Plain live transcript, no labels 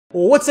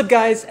What's up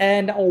guys,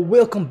 and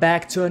welcome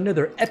back to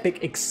another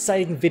epic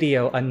exciting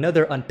video,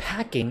 another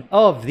unpacking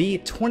of the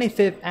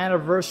 25th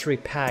anniversary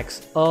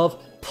packs of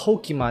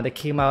Pokemon that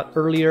came out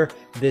earlier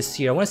this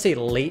year. I want to say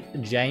late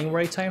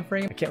January time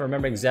frame. I can't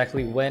remember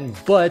exactly when,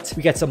 but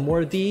we got some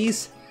more of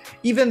these.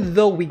 Even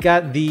though we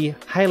got the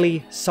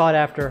highly sought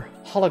after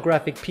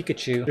holographic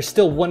Pikachu, there's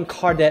still one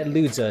card that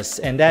eludes us,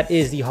 and that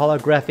is the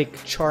holographic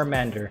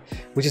Charmander,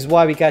 which is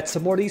why we got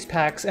some more of these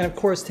packs. And of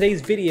course,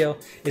 today's video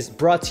is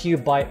brought to you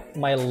by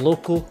my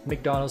local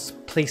McDonald's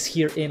place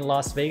here in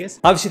Las Vegas.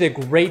 Obviously,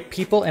 they're great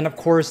people, and of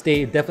course,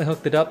 they definitely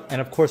hooked it up.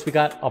 And of course, we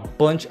got a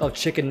bunch of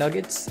chicken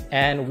nuggets,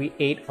 and we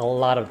ate a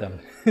lot of them.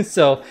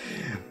 So,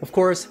 of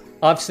course,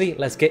 obviously,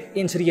 let's get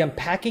into the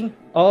unpacking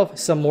of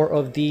some more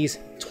of these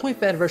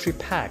 25th anniversary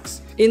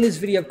packs. In this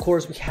video, of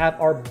course, we have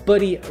our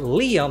buddy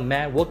Liam.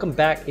 Man, welcome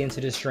back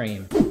into the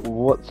stream.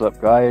 What's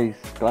up, guys?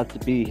 Glad to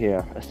be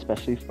here,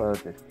 especially for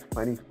the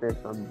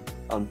 25th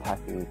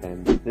unpacking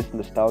again. This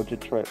nostalgia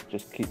trip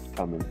just keeps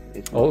coming.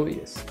 Oh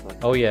yes,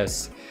 oh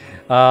yes.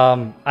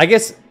 I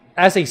guess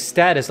as a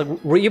status,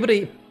 like, were you able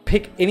to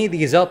pick any of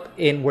these up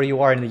in where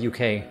you are in the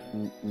UK?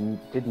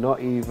 Did not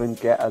even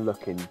get a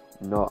look in.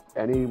 Not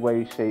any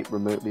way, shape,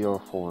 remotely, or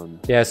form.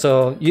 Yeah,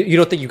 so you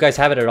don't think you guys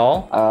have it at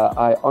all?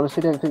 I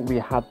honestly don't think we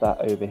had that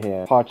over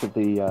here. Part of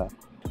the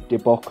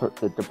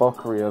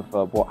debauchery of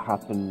what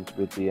happened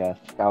with the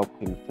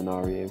scalping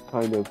scenario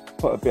kind of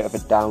put a bit of a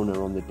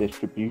downer on the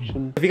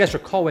distribution. If you guys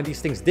recall, when these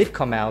things did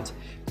come out,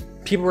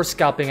 people were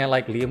scalping it,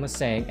 like Liam was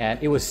saying,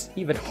 and it was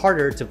even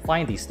harder to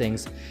find these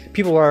things.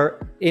 People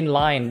were in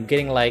line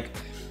getting like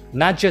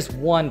not just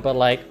one, but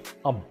like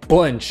a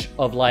bunch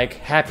of like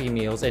Happy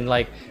Meals, and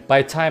like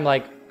by the time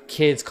like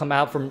kids come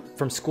out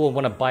from school and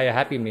want to buy a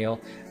Happy Meal,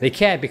 they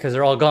can't because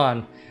they're all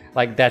gone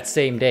like that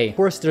same day. Of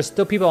course, there's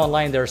still people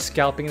online that are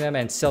scalping them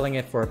and selling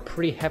it for a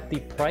pretty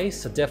hefty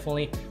price, so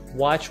definitely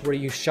watch where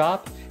you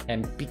shop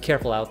and be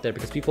careful out there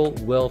because people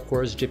will of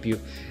course gyp you.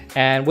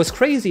 And what's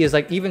crazy is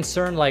like even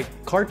certain like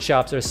card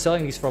shops are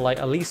selling these for like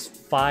at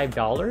least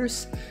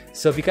 $5.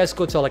 So if you guys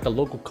go to like a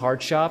local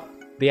card shop,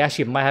 they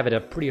actually might have it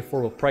at a pretty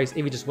affordable price if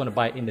you just want to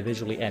buy it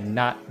individually and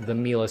not the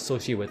meal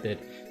associated with it.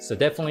 So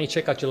definitely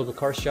check out your local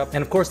card shop.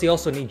 And of course, they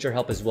also need your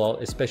help as well,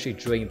 especially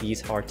during these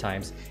hard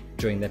times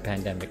during the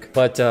pandemic.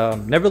 But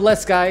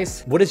nevertheless,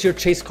 guys, what is your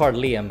chase card,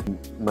 Liam?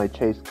 My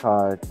chase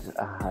card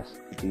has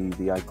to be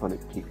the iconic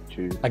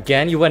Pikachu.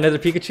 Again, you want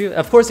another Pikachu?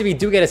 Of course, if you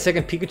do get a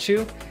second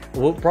Pikachu,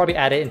 we'll probably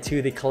add it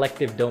into the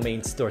collective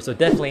domain store. So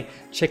definitely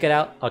check it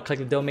out, our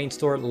collective domain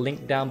store,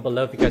 link down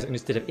below if you guys are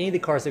interested in any of the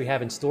cards that we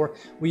have in store.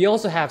 We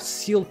also have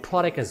sealed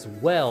product as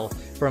well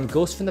from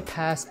Ghosts from the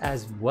Past,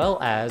 as well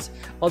as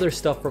other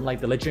stuff from like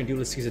the Legendary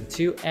Duelist Season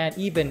 2 and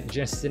even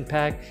Genesis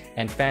Impact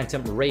and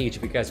Phantom Rage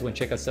if you guys want to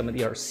check out some of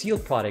the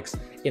sealed products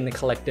in the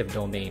collective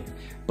domain.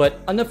 But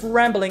enough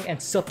rambling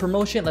and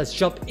self-promotion, let's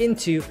jump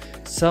into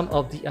some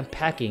of the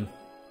unpacking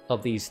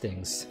of these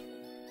things.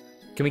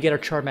 Can we get our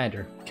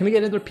Charmander? Can we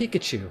get another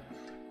Pikachu?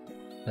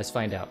 Let's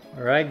find out.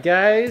 Alright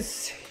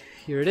guys,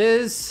 here it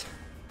is.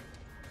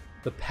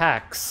 The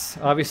packs.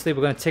 Obviously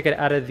we're going to take it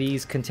out of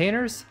these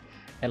containers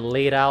and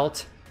lay it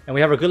out. And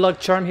we have our good luck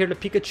charm here to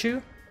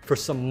Pikachu for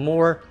some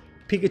more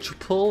Pikachu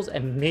pulls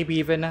and maybe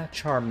even a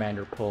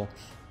Charmander pull.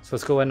 So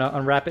let's go and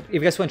unwrap it. If you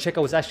guys want to check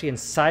out what's actually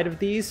inside of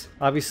these,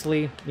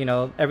 obviously, you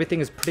know,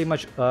 everything is pretty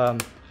much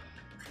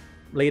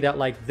laid out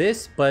like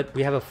this, but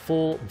we have a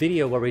full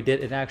video where we did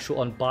an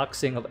actual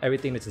unboxing of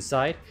everything that's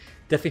inside.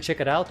 Definitely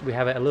check it out. We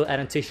have a little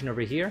annotation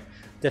over here.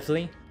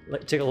 Definitely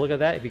take a look at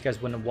that if you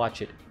guys want to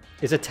watch it.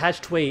 It's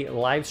attached to a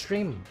live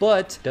stream,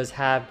 but does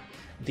have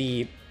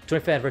the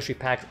 25th anniversary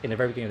packs in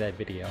everything of that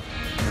video.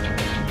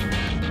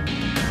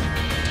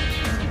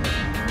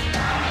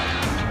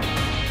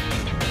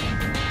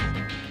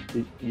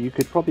 You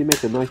could probably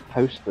make a nice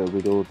poster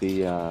with all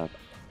the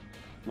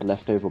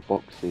leftover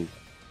boxes.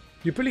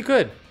 You really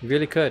could. You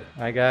really could.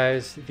 Alright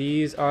guys,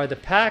 these are the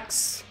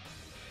packs.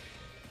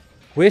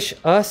 Wish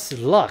us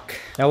luck.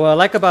 Now what I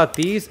like about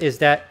these is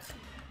that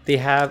they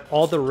have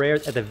all the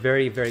rares at the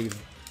very, very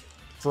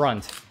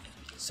front.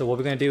 So what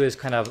we're going to do is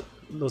kind of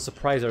a little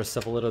surprise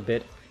ourselves a little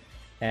bit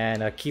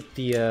and keep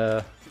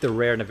the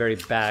rare in the very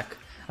back.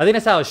 I think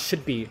that's how it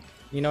should be.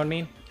 You know what I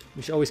mean?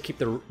 We should always keep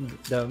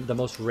the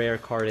most rare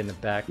card in the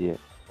back. Yeah,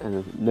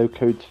 and no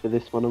codes for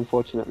this one,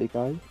 unfortunately,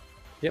 guys.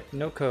 Yep,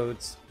 no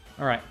codes.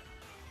 Alright.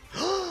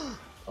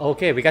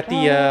 Okay, we got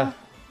the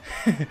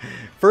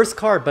first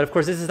card, but of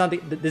course this is not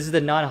this is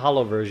the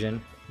non-holo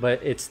version, but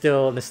it's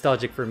still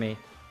nostalgic for me.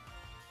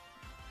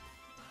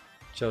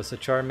 So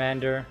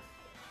Charmander,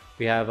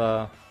 we have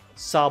a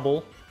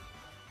Sobble,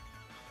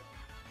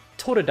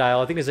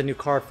 Totodile. I think there's a new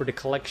card for the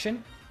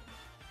collection,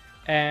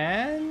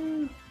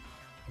 and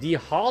the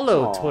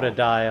Holo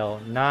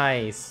Totodile.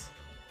 Nice,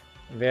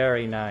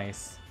 very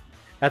nice.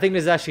 I think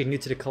this is actually new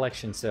to the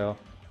collection, so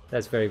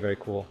that's very, very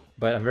cool.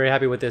 But I'm very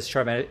happy with this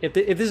Charmander. If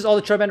this is all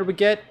the Charmander we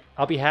get,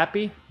 I'll be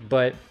happy.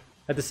 But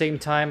at the same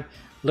time,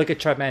 look at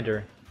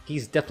Charmander.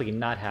 He's definitely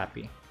not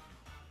happy.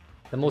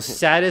 The most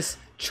saddest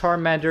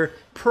Charmander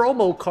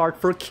promo card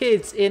for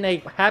kids in a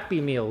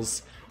Happy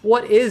Meals.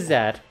 What is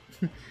that?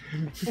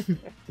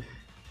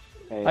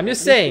 Hey, I'm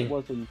just saying.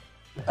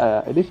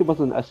 At least it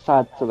wasn't a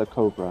sad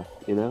Silicobra,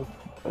 you know?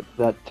 But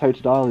that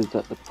Totodile is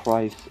at the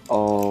price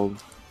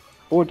of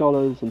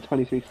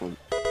 $4.23.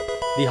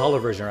 The holo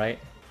version, right?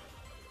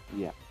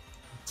 Yeah.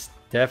 It's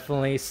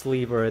definitely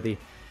sleeve worthy.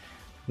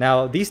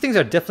 Now, these things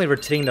are definitely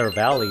retaining their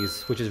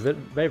values, which is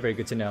very, very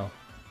good to know.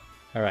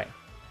 Alright,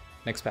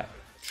 next pack.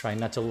 Try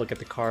not to look at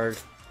the card.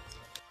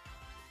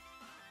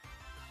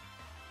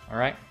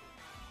 Alright.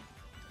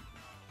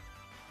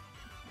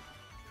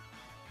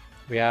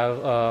 We have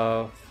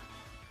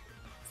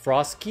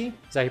Frosky,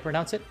 is that how you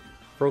pronounce it?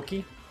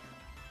 Froakie?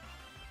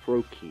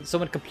 Froakie.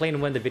 Someone complained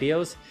in one of the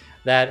videos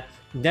that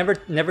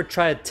never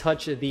try to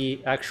touch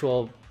the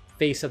actual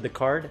face of the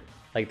card,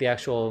 like the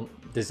actual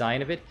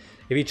design of it.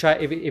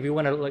 If you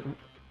want to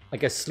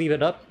like sleeve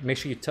it up, make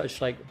sure you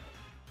touch like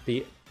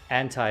the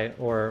anti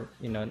or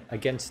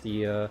against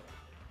the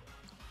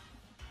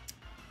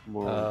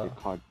more of the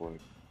cardboard.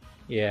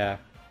 Yeah,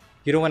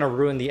 you don't want to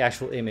ruin the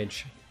actual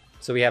image.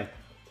 So we have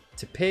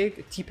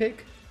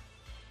T-Pig,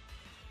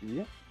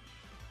 yeah,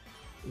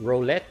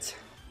 Roulette,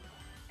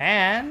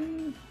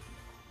 and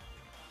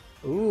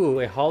ooh,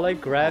 a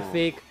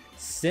holographic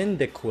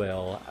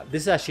Cyndaquil.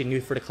 This is actually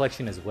new for the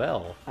collection as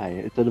well.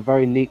 It's at a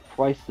very neat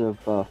price of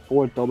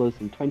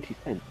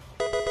 $4.20.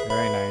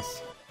 Very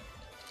nice.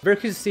 Very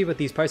curious to see what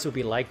these prices will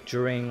be like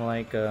during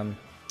like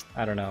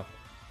I don't know,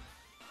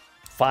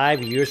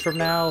 5 years from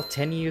now,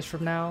 10 years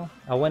from now.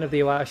 I wonder if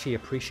they will actually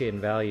appreciate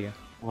in value.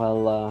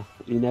 Well,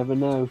 you never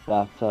know.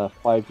 That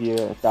 5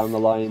 year down the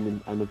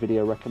line and a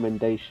video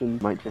recommendation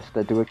might just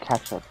do a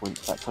catch up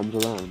once that comes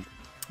around.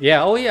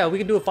 Yeah, oh yeah, we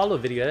can do a follow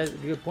video. That's a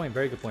good point,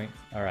 very good point.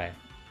 Alright.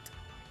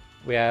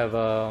 We have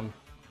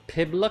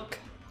Pibluck,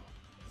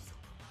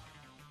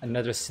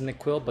 another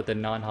Cyndaquil, but the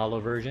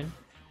non-holo version.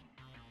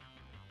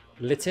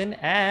 Litten,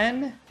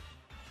 and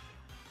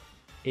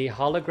a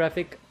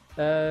holographic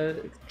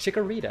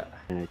Chikorita.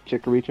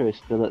 Chikorita is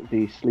still at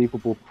the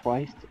sleevable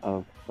price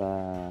of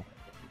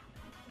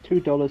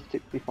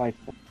 $2.65.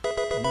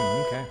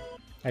 Okay.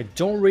 I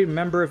don't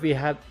remember if we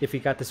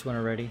got this one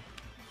already.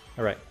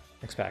 Alright,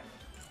 next pack.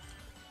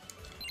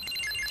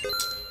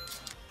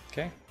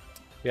 Okay.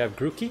 We have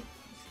Grookey,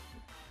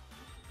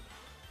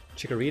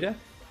 Chikorita,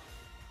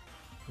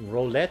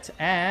 Roulette,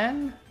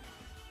 and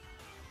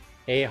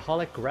a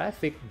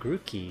holographic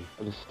Grookey.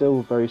 It is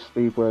still very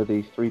sleeve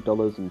worthy,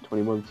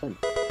 $3.21.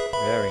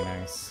 Very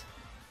nice.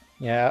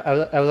 Yeah,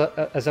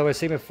 as I was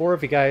saying before,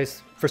 if you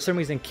guys for some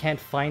reason can't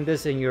find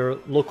this in your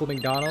local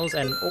McDonald's,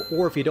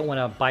 or if you don't want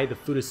to buy the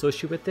food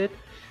associated with it,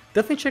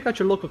 definitely check out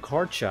your local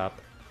card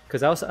shop.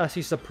 Because I was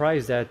actually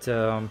surprised that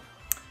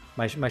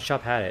my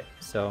shop had it.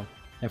 So,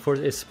 and of course,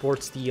 it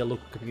supports the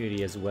local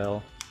community as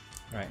well.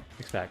 All right,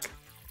 next pack.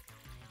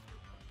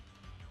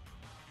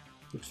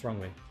 Oops, wrong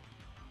way.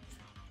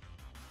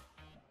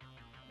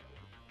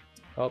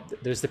 Oh,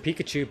 there's the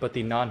Pikachu, but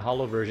the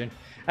non-holo version.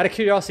 Out of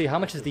curiosity, how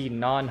much is the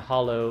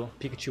non-holo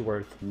Pikachu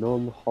worth?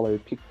 Non-holo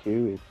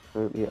Pikachu is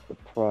currently at the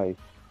price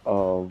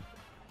of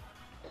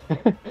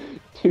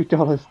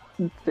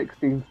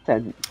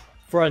 $2.16.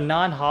 For a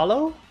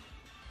non-holo?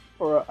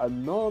 For a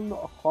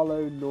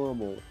non-holo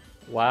normal.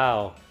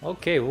 Wow.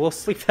 Okay, we'll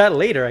sleep that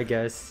later, I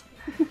guess.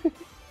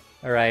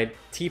 Alright,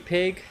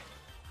 T-Pig.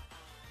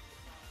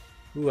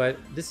 Ooh,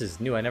 this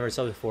is new. I never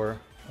saw it before.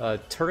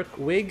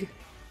 Turtwig.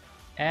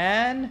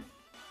 And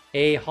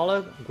a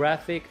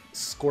holographic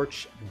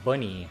Scorch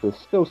Bunny. It's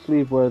still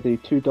sleeve worthy,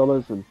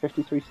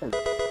 $2.53.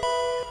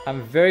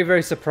 I'm very,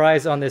 very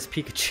surprised on this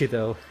Pikachu,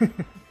 though.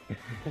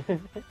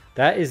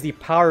 That is the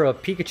power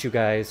of Pikachu,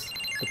 guys.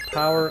 The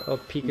power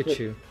of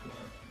Pikachu.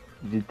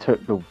 You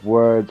took the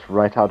words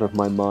right out of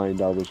my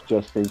mind. I was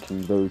just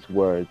thinking those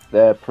words.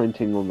 They're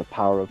printing on the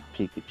power of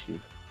Pikachu.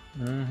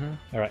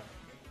 Alright.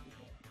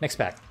 Next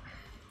pack.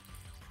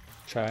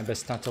 Try my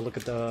best not to look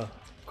at the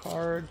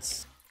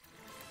cards.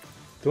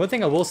 The one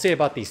thing I will say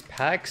about these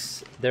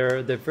packs,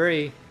 they're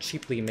very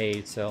cheaply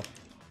made, so,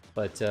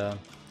 but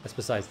that's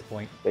besides the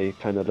point. They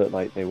kind of look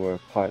like they were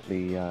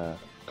partly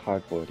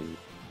cardboardy.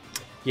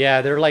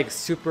 Yeah, they're like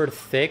super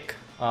thick.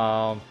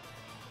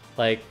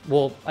 Like,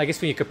 well, I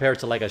guess when you compare it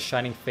to like a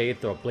Shining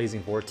Faith or a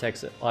Blazing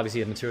Vortex,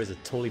 obviously the materials are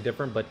totally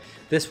different, but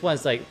this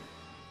one's like,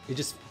 it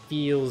just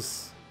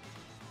feels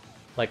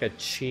like a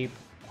cheap,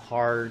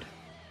 hard,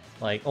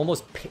 like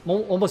almost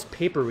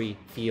papery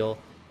feel,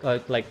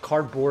 like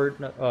cardboard,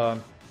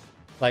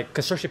 like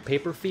construction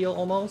paper feel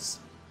almost.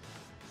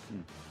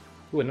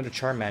 Ooh, another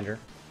Charmander.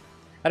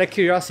 Out of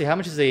curiosity, how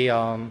much is a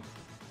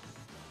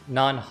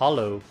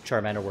non-holo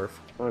Charmander worth?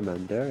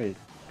 Charmander is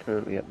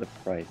currently at the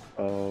price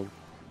of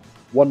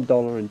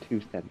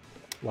 $1.02.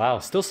 Wow,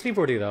 still sleeve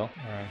worthy though.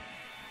 Alright.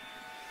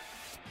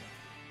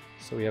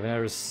 So we have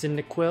another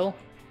Cyndaquil,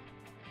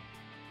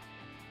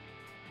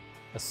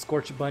 a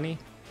Scorch Bunny,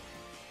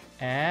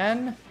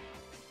 and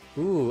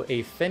ooh,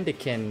 a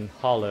Fendikin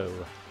Holo.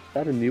 Is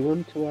that a new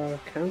one to our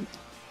account?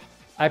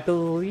 I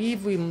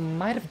believe we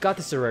might have got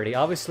this already.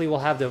 Obviously, we'll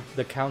have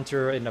the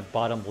counter in the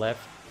bottom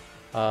left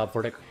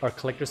for our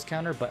collector's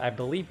counter, but I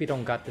believe we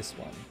don't got this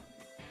one.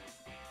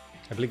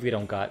 I believe we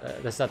don't got.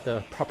 That's not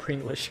the proper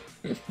English.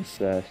 It's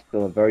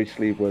still a very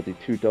sleeve-worthy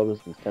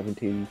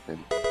 $2.17.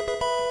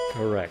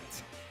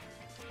 Correct.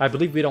 I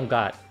believe we don't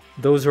got.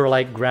 Those are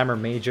like grammar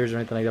majors or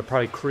anything like that. They're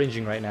probably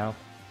cringing right now.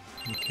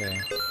 Okay.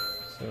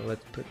 So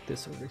let's put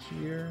this over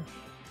here.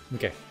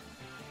 Okay.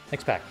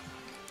 Next pack.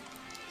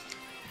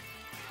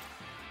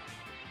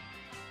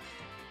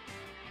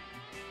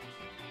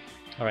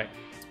 Alright.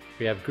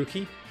 We have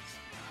Grookey.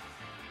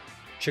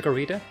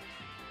 Chikorita.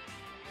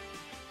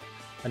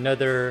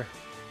 Another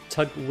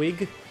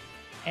Tugwig.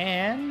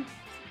 And...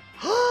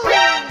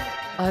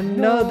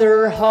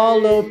 another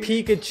Holo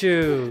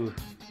Pikachu!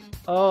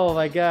 Oh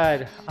my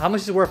god. How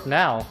much is it worth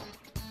now?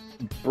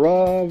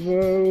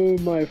 Bravo,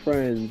 my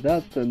friend.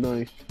 That's a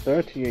nice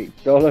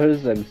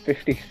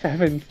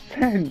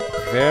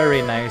 $38.57.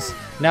 Very nice.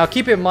 Now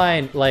keep in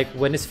mind, like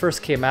when this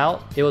first came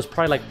out, it was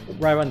probably like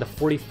right around the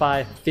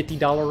 $45,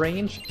 $50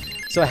 range.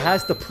 So it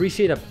has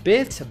depreciated a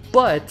bit,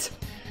 but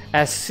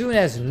as soon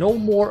as no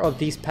more of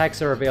these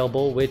packs are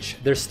available, which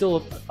there's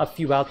still a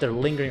few out there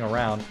lingering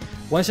around,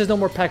 once there's no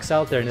more packs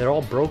out there and they're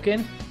all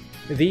broken,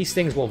 these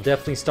things will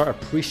definitely start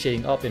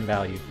appreciating up in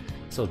value.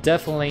 So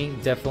definitely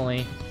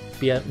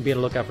be on the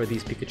lookout for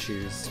these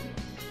Pikachus.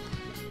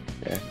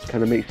 Yeah, it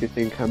kind of makes you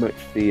think how much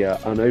the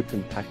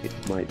unopened packets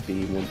might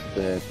be once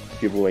the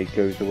giveaway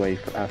goes away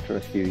after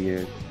a few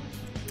years.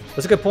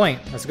 That's a good point.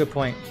 That's a good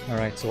point. All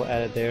right, so we'll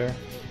add it there.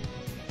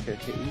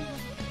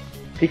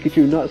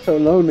 Pikachu not so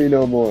lonely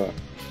no more.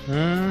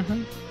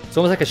 Mm-hmm. It's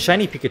almost like a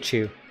shiny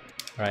Pikachu.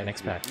 All right,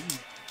 next pack.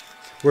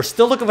 We're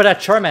still looking for that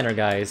Charmander,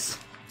 guys.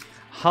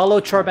 Holo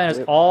Charmander is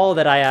all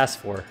that I asked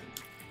for.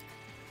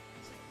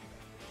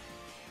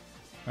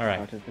 All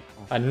right,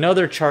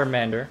 another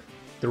Charmander,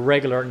 the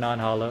regular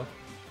non-holo.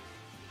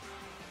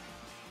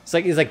 It's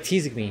like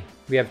teasing me.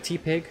 We have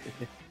T-Pig,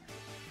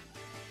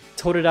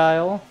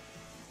 Totodile,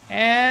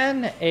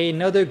 and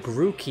another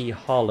Grookey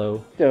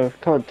holo. So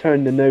can't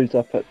turn the nose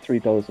up at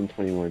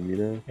 $3.21, you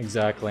know?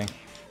 Exactly.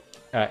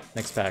 All right,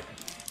 next pack.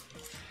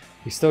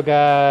 We still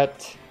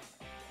got,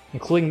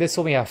 including this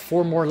one, we have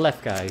 4 more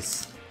left,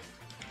 guys.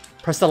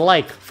 Press the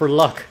like for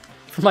luck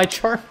for my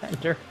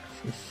Charmander.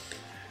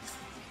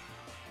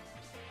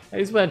 I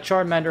just went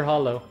Charmander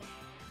holo.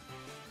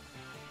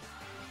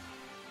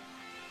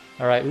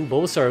 Alright, ooh,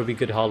 Bulbasaur would be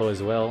good holo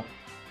as well.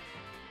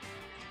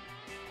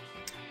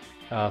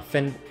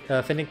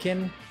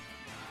 Fennekin,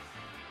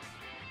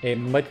 a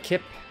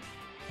Mudkip,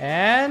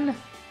 and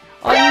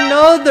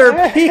another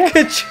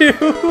Pikachu!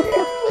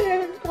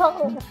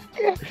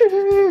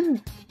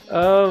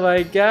 Oh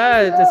my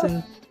god,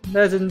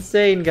 that's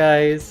insane,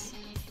 guys.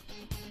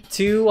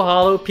 2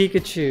 holo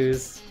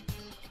Pikachus.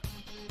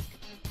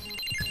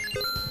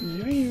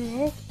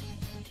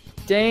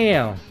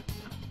 Damn.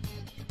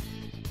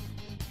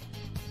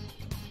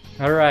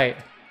 All right.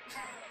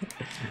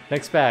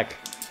 Next pack.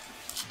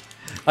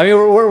 I mean,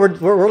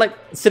 we're like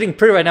sitting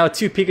pretty right now with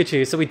 2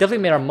 Pikachu, so we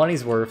definitely made our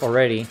money's worth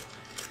already.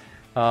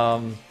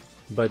 But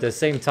at the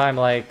same time,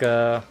 like,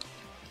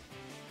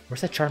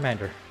 where's that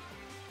Charmander?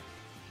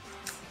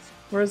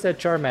 Where's that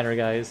Charmander,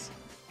 guys?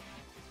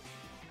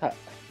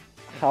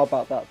 How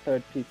about that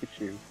third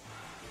Pikachu?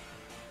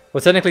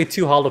 Well, technically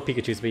 2 holo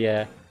Pikachus, but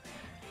yeah.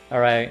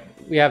 Alright,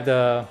 we have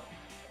the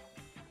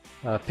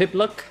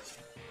Pipluck,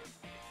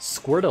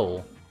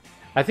 Squirtle.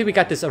 I think we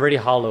got this already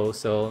holo,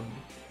 so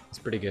it's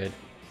pretty good.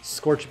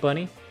 Scorch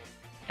Bunny,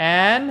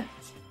 and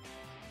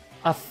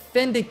a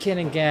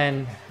Fennekin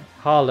again,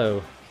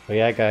 holo. But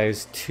yeah,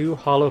 guys, 2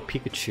 holo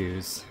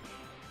Pikachus.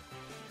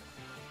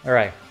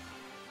 Alright.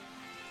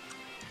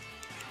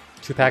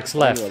 2 packs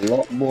left. A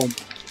lot more.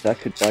 That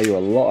could buy you a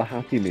lot of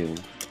Happy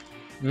Meals.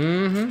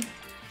 Mm-hmm.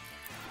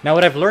 Now,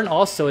 what I've learned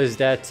also is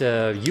that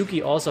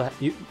Yugi also...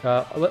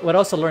 what I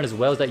also learned as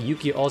well is that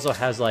Yugi also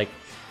has, like,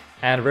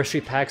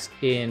 anniversary packs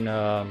in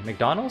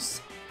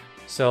McDonald's.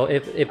 So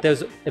if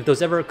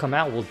those ever come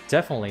out, we'll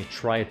definitely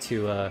try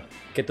to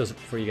get those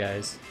for you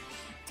guys.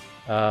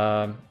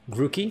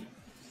 Grookey.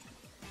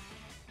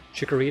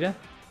 Chikorita.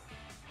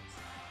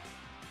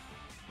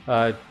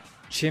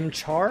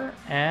 Chimchar.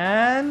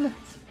 And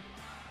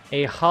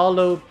a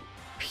holo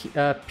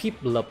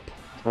Piplup.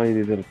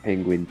 Tiny little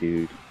penguin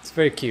dude. It's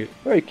very cute.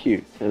 Very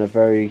cute. And a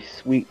very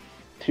sweet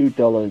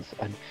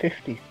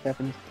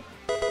 $2.57.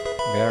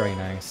 Very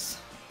nice.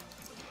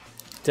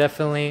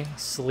 Definitely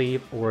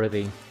sleeve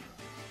worthy.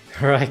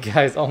 Alright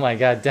guys, oh my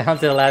god, down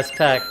to the last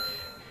pack.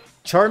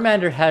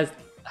 Charmander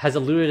has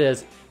eluded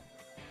us.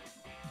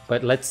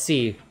 But let's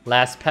see.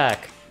 Last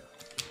pack.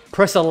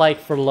 Press a like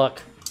for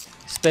luck.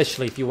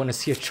 Especially if you want to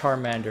see a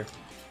Charmander.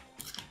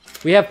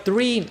 We have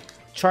 3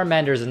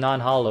 Charmanders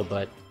non-holo,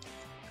 but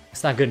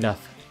it's not good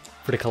enough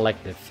for the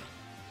collective.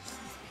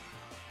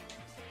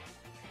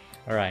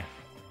 Alright.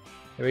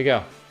 Here we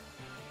go.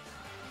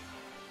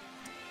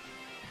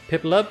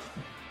 Piplup.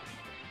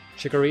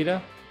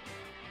 Chikorita.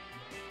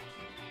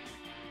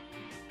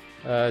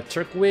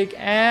 Turtwig,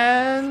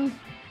 and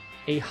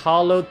a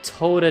holo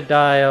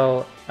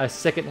Totodile. A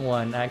second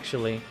one,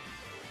 actually.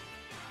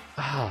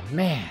 Oh,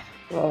 man.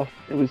 Well,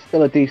 it was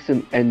still a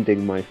decent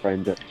ending, my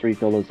friend, at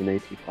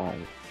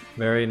 $3.85.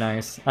 Very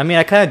nice. I mean,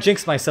 I kind of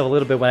jinxed myself a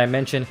little bit when I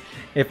mentioned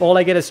if all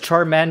I get is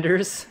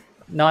Charmanders,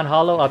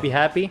 non-holo, I'll be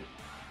happy.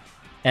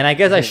 And I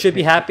guess I should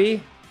be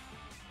happy,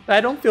 but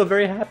I don't feel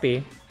very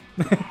happy.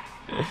 But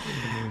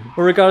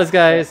regardless,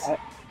 guys.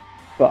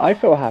 But I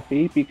feel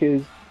happy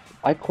because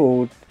I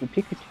called the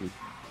Pikachu.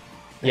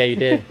 Yeah, you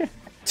did.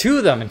 2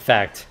 of them, in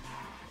fact.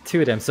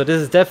 2 of them. So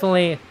this is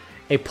definitely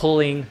a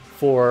pulling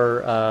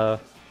for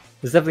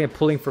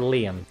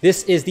Liam.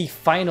 This is the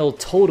final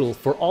total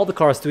for all the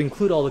cards to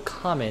include all the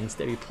comments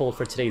that we pulled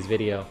for today's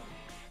video.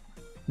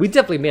 We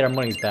definitely made our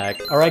monies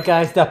back. Alright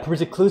guys, that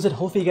pretty much concludes it.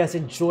 Hopefully you guys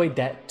enjoyed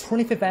that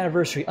 25th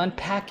anniversary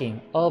unpacking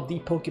of the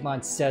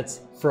Pokemon sets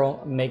from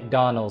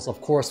McDonald's.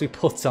 Of course, we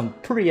pulled some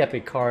pretty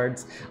epic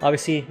cards.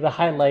 Obviously, the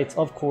highlights,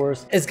 of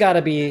course, it's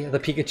gotta be the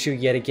Pikachu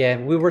yet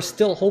again. We were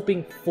still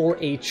hoping for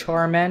a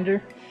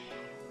Charmander,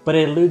 but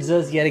it eludes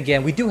us yet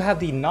again. We do have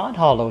the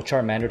non-holo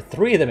Charmander,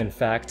 3 of them in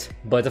fact.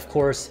 But of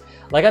course,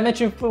 like I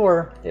mentioned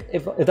before,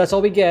 if that's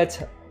all we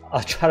get,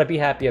 I'll try to be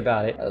happy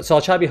about it. So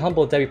I'll try to be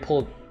humbled that we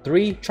pulled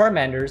 3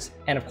 Charmanders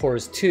and of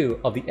course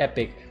 2 of the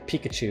epic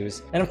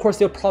Pikachus. And of course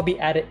they'll probably be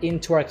added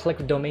into our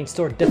collective domain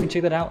store. Definitely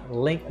check that out.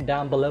 Link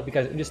down below if you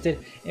guys are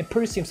interested in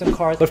purchasing some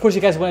cards. But of course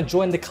you guys want to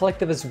join the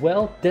collective as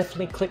well,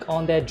 definitely click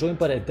on that join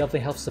button. It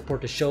definitely helps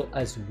support the show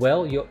as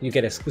well. You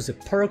get exclusive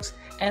perks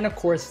and of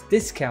course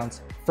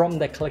discounts from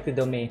the collective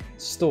domain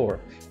store.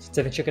 So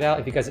definitely check it out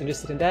if you guys are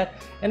interested in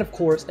that. And of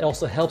course it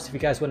also helps if you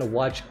guys want to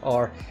watch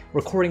our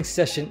recording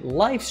session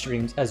live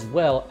streams as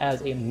well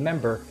as a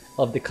member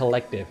of the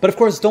collective. But of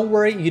course, don't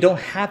worry, you don't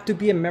have to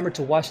be a member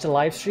to watch the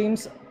live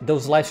streams.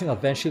 Those live streams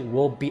eventually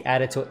will be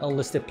added to an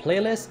unlisted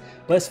playlist,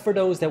 but it's for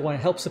those that want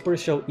to help support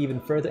the show even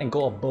further and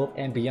go above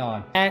and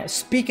beyond. And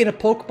speaking of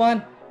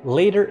Pokemon,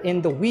 later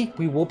in the week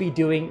we will be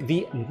doing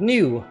the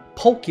new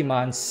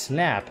Pokemon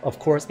Snap. Of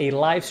course, a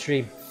live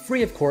stream,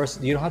 free of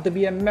course. You don't have to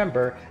be a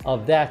member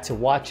of that to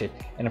watch it.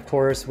 And of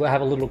course, we'll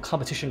have a little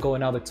competition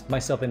going on with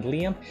myself and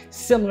Liam,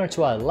 similar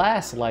to our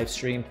last live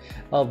stream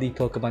of the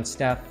Pokemon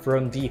Snap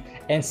from the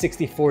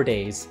N64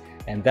 days.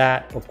 And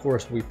that, of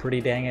course, will be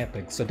pretty dang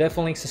epic. So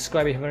definitely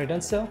subscribe if you haven't already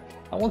done so.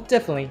 I will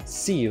definitely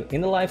see you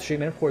in the live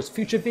stream and of course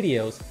future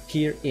videos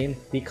here in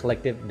the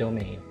collective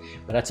domain.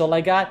 But that's all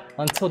I got.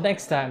 Until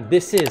next time,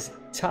 this is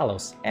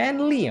Talos and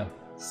Liam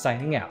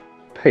signing out.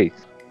 Peace.